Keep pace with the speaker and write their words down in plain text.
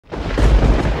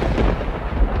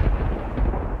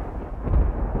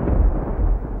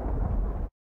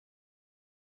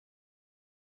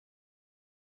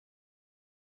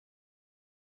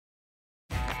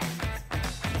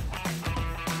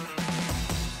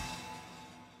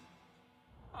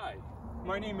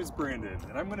my name is Brandon,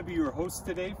 and I'm going to be your host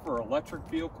today for Electric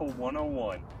Vehicle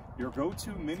 101, your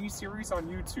go-to mini-series on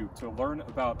YouTube to learn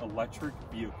about electric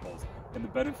vehicles and the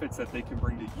benefits that they can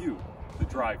bring to you, the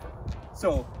driver.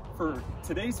 So, for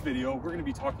today's video, we're going to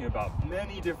be talking about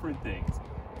many different things,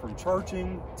 from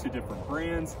charging to different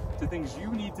brands to things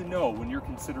you need to know when you're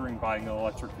considering buying an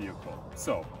electric vehicle.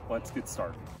 So, let's get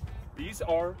started. These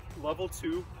are level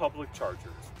 2 public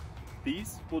chargers.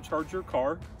 These will charge your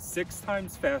car 6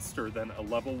 times faster than a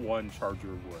level 1 charger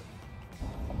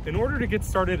would. In order to get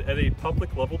started at a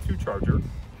public level 2 charger,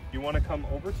 you want to come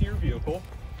over to your vehicle,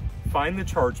 find the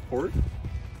charge port,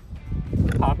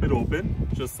 pop it open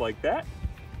just like that,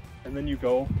 and then you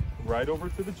go right over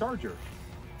to the charger.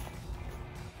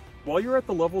 While you're at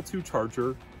the level 2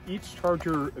 charger, each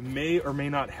charger may or may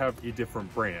not have a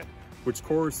different brand, which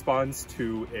corresponds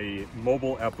to a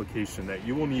mobile application that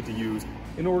you will need to use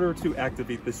in order to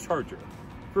activate this charger.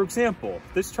 For example,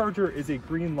 this charger is a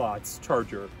Greenlots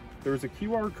charger. There's a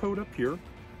QR code up here,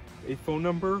 a phone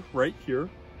number right here.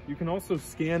 You can also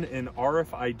scan an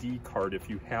RFID card if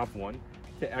you have one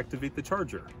to activate the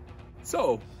charger.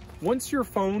 So, once your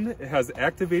phone has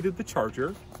activated the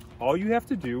charger, all you have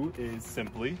to do is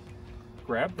simply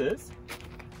grab this,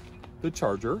 the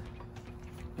charger,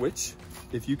 which,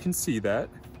 if you can see that,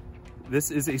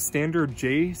 this is a standard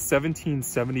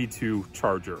J1772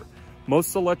 charger.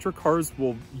 Most electric cars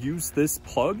will use this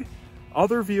plug.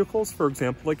 Other vehicles, for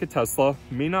example, like a Tesla,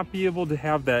 may not be able to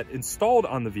have that installed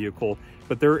on the vehicle,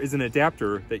 but there is an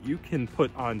adapter that you can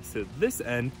put onto this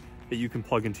end that you can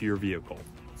plug into your vehicle.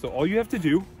 So all you have to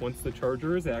do, once the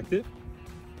charger is active,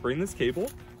 bring this cable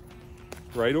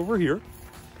right over here.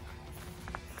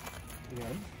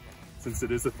 And since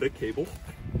it is a thick cable,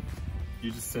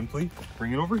 you just simply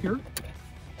bring it over here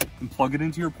and plug it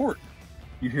into your port.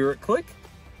 You hear it click,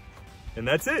 and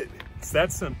that's it. It's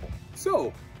that simple.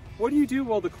 So, what do you do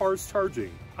while the car's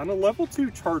charging? On a level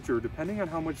 2 charger, depending on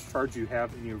how much charge you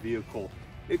have in your vehicle,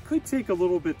 it could take a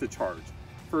little bit to charge.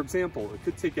 For example, it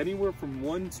could take anywhere from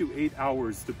 1 to 8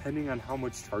 hours depending on how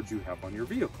much charge you have on your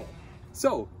vehicle.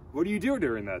 So, what do you do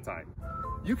during that time?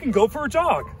 You can go for a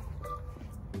jog.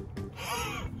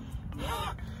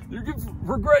 You can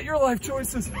regret your life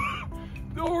choices.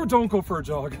 Or don't go for a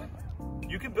jog.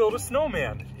 You can build a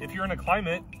snowman if you're in a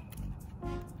climate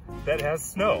that has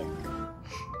snow.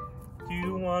 Do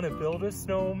you want to build a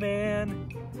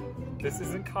snowman? This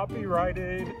isn't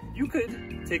copyrighted. You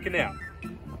could take a nap.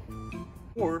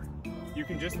 Or you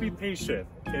can just be patient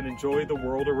and enjoy the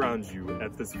world around you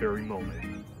at this very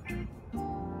moment.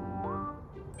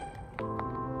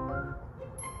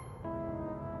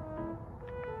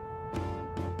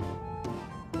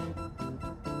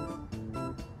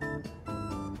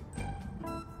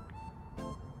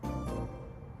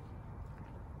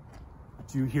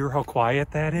 Do you hear how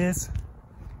quiet that is?